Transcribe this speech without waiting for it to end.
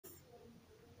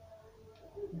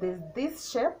there's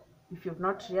this shape. If you've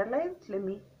not realized, let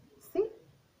me see.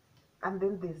 And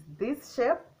then there's this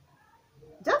shape.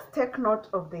 Just take note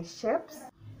of the shapes.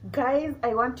 Guys,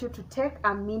 I want you to take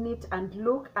a minute and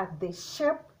look at the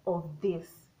shape of this.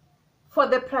 For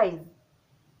the price,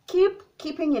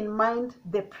 keeping in mind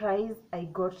the price I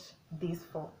got this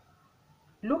for.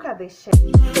 Look at the shape.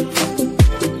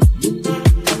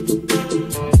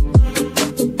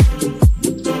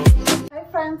 Hi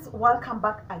friends, welcome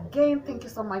back again. Thank you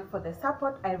so much for the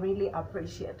support. I really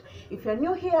appreciate. If you're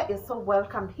new here, you're so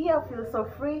welcome here. Feel so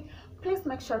free. Please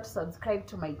make sure to subscribe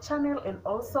to my channel, and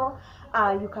also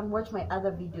you can watch my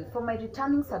other videos. For my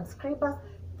returning subscribers,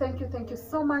 thank you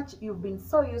so much. You've been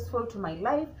so useful to my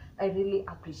life. I really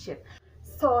appreciate.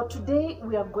 So today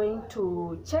we are going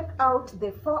to check out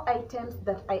the 4 items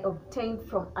that I obtained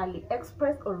from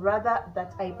AliExpress, or rather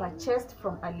that I purchased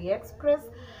from AliExpress.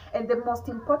 And the most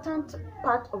important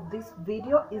part of this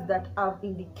video is that I've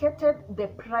indicated the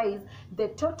price, the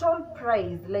total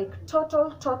price, like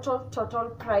total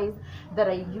price that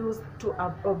I used to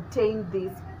obtain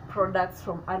these products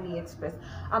from AliExpress.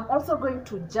 I'm also going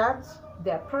to judge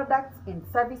their products and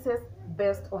services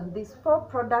based on these 4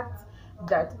 products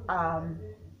that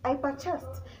I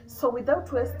purchased. So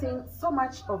without wasting so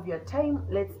much of your time,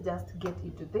 let's just get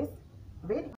into this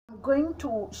video. I'm going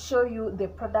to show you the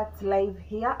products live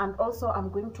here, and also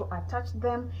I'm going to attach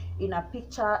them in a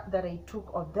picture that I took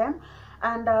of them,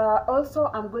 and also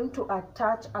I'm going to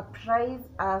attach a price,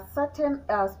 a certain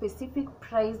specific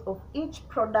price of each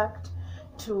product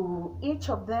to each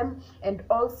of them, and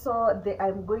also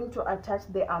I'm going to attach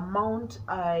the amount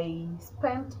I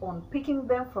spent on picking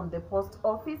them from the post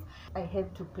office. I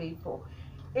had to pay for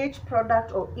each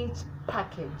product or each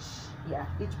package. Yeah,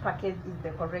 each package is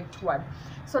the correct word.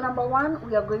 So number one,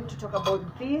 we are going to talk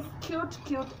about these cute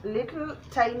little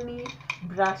tiny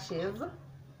brushes.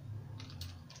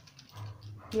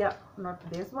 Yeah, not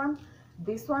this one.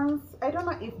 These ones, I don't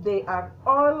know if they are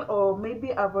all, or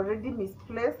maybe I've already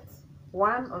misplaced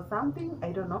one or something,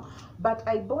 I don't know, but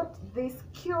I bought these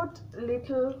cute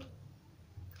little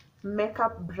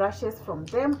makeup brushes from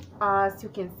them. As you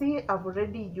can see, I've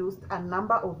already used a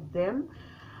number of them,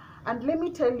 and let me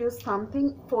tell you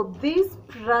something. For this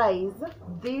price,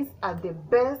 these are the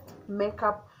best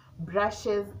makeup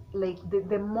brushes, like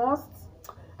the most,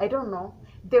 I don't know,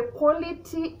 the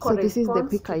quality. So this is the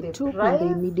pic I to the took price. when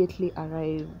they immediately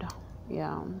arrived.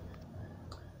 Yeah,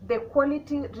 the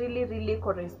quality really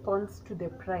corresponds to the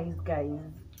price, guys.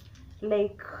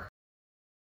 Like,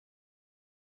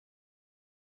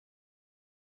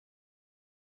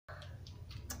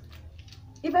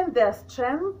 even their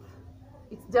strength,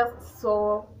 it's just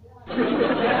so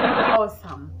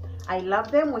awesome. I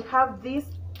love them. We have these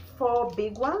 4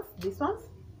 big ones. These ones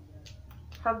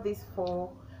have these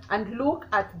 4, and look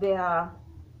at the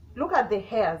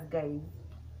hairs, guys.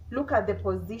 Look at the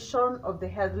position of the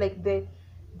hairs, like the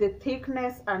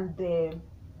thickness and the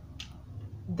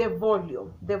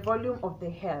volume of the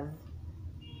hairs.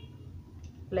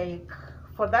 Like,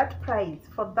 for that price,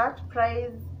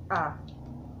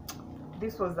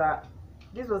 this was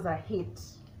a hit.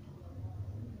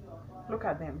 Look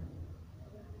at them.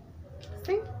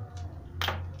 See?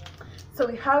 So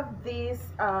we have these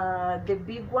the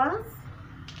big ones,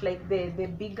 like the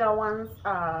bigger ones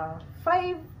are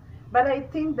 5, but I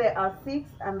think there are 6,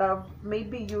 and I've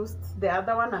maybe used the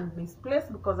other one and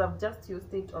misplaced because I've just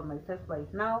used it on my face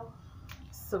right now.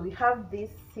 So we have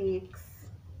these 6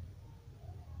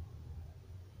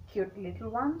 cute little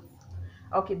ones,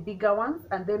 okay, bigger ones,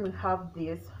 and then we have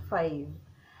these 5.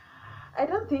 I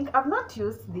don't think I've not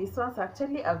used these ones.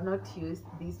 Actually, I've not used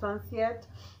these ones yet,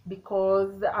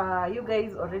 because you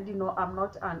guys already know I'm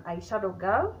not an eyeshadow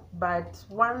girl. But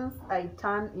once I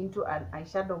turn into an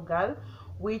eyeshadow girl,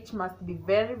 which must be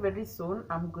very soon,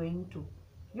 I'm going to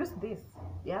use this.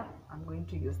 Yeah, I'm going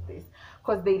to use this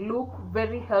because they look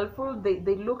very helpful. They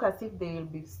look as if they will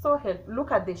be so helpful.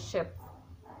 Look at the shape.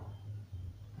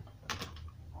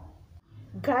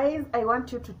 Guys, I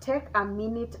want you to take a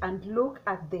minute and look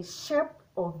at the shape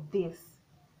of this.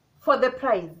 For the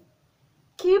price,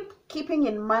 keeping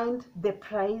in mind the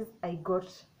price I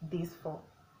got this for.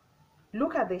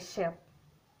 Look at the shape.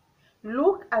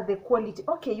 Look at the quality.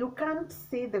 Okay, you can't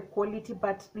see the quality,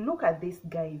 but look at this,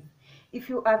 guys. If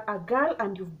you are a girl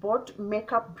and you've bought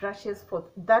makeup brushes for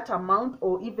that amount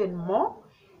or even more,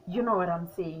 you know what I'm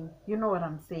saying. You know what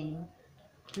I'm saying.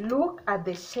 Look at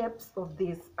the shapes of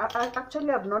this.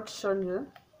 Actually, I've not shown you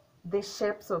the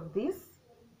shapes of this.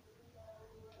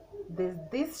 There's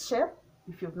this shape.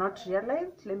 If you've not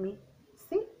realized, let me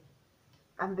see.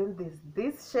 And then there's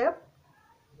this shape.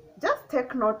 Just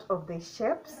take note of the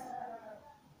shapes.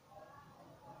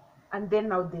 and then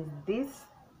now there's this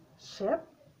shape,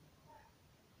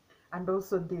 and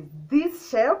also there's this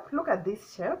shape. Look at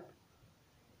this shape,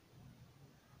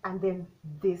 and then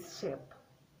this shape.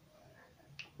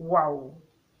 Wow,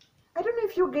 I don't know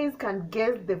if you guys can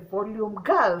guess the volume.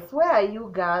 Girls, where are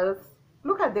you girls?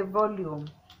 Look at the volume.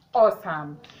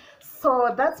 Awesome.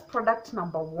 So that's product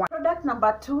number 1. Product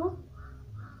number 2,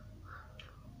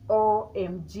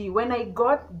 OMG, when I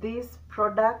got this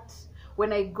product,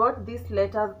 when I got these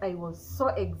letters, I was so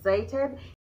excited.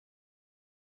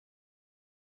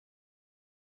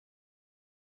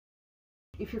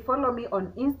 If you follow me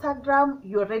on Instagram,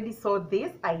 you already saw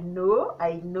this. I know.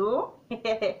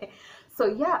 So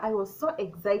yeah, I was so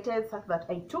excited such that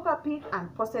I took a pic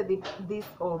and posted this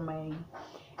on my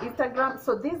Instagram.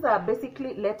 So these are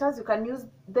basically letters. You can use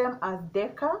them as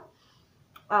decor,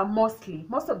 most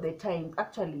of the time.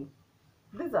 Actually,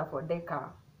 these are for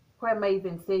decor. Why am I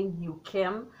even saying you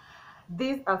can?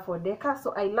 These are for decor.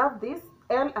 So I love this.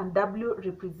 L and W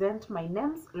represent my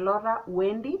names, Laura,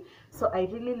 Wendy. So I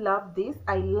really love this.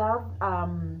 I love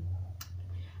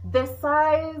the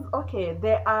size. Okay,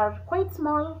 they are quite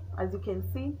small, as you can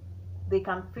see. They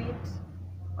can fit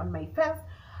on my face,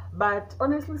 but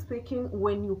honestly speaking,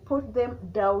 when you put them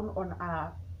down on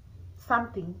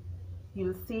something,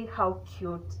 you'll see how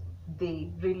cute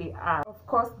they really are. Of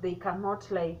course, they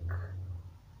cannot like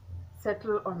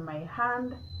settle on my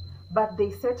hand, but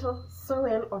they settle so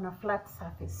well on a flat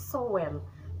surface, so well,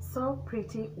 so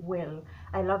pretty well.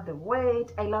 I love the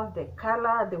weight, I love the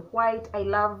color, the white. I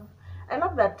love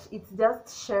that it's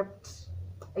just shaped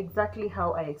exactly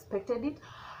how I expected it.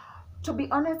 To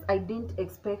be honest, I didn't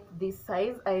expect this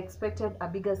size. I expected a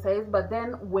bigger size, but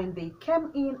then when they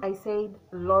came in, I said,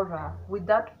 Laura, with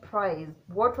that price,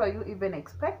 what were you even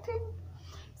expecting?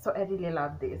 So I really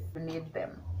love this. You need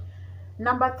them.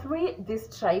 Number 3,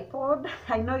 this tripod.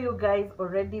 I know you guys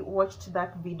already watched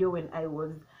that video when I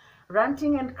was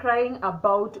ranting and crying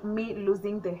about me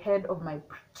losing the head of my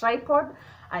tripod,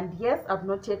 and yes, I've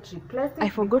not yet replaced it. I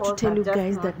forgot to tell you I've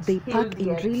guys just that not they pack healed in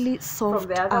yet really from soft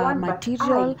the other one, but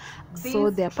material, so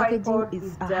this their packaging tripod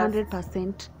is just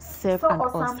 100% safe so and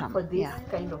awesome for this yeah.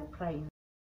 kind of price.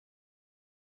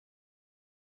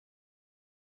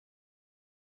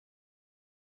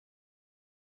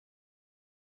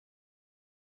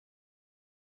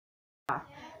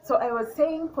 So I was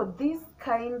saying, for this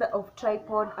kind of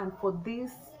tripod and for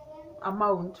this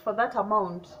amount, for that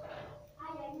amount,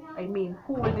 I mean,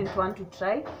 who wouldn't want to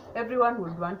try? Everyone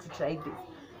would want to try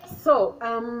this. So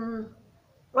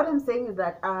what I'm saying is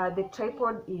that the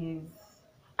tripod is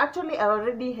actually, I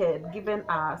already had given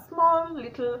a small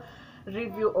little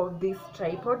review of this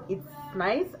tripod. It's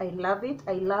nice. I love it.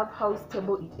 I love how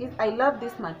stable it is. I love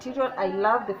this material. I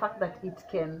love the fact that it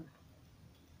can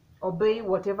obey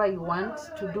whatever you want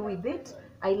to do with it.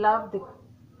 I love the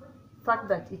fact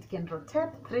that it can rotate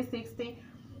 360.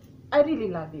 I really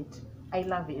love it. I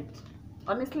love it.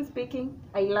 Honestly speaking,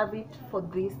 I love it for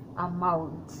this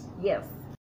amount. Yes.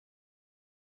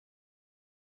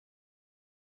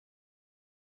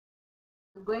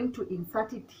 I'm going to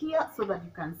insert it here so that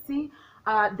you can see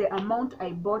the amount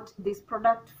I bought this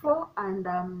product for,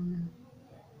 and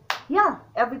yeah,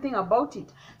 everything about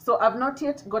it. So I've not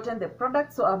yet gotten the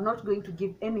product, so I'm not going to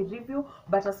give any review,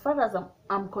 but as far as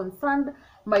I'm concerned,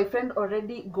 my friend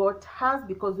already got hers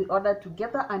because we ordered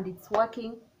together, and it's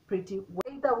working pretty well.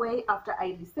 Either way, after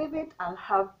I receive it, I'll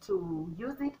have to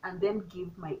use it and then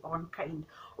give my own kind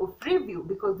of review,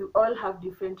 because we all have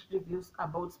different reviews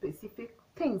about specific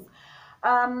things.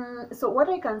 So what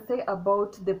I can say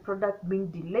about the product being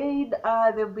delayed,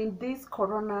 there've been this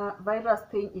coronavirus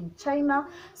thing in China,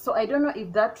 so I don't know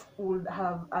if that would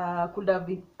have could have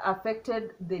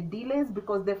affected the delays,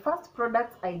 because the first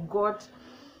products I got,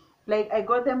 like I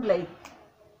got them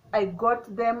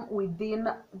within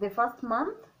the first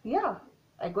month. Yeah,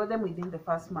 I got them within the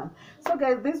first month. So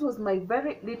guys, this was my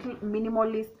very little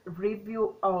minimalist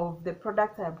review of the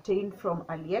products I obtained from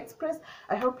AliExpress.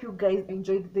 I hope you guys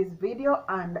enjoyed this video,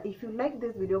 and if you like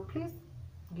this video, please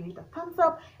give it a thumbs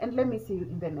up, and let me see you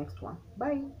in the next one.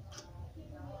 Bye.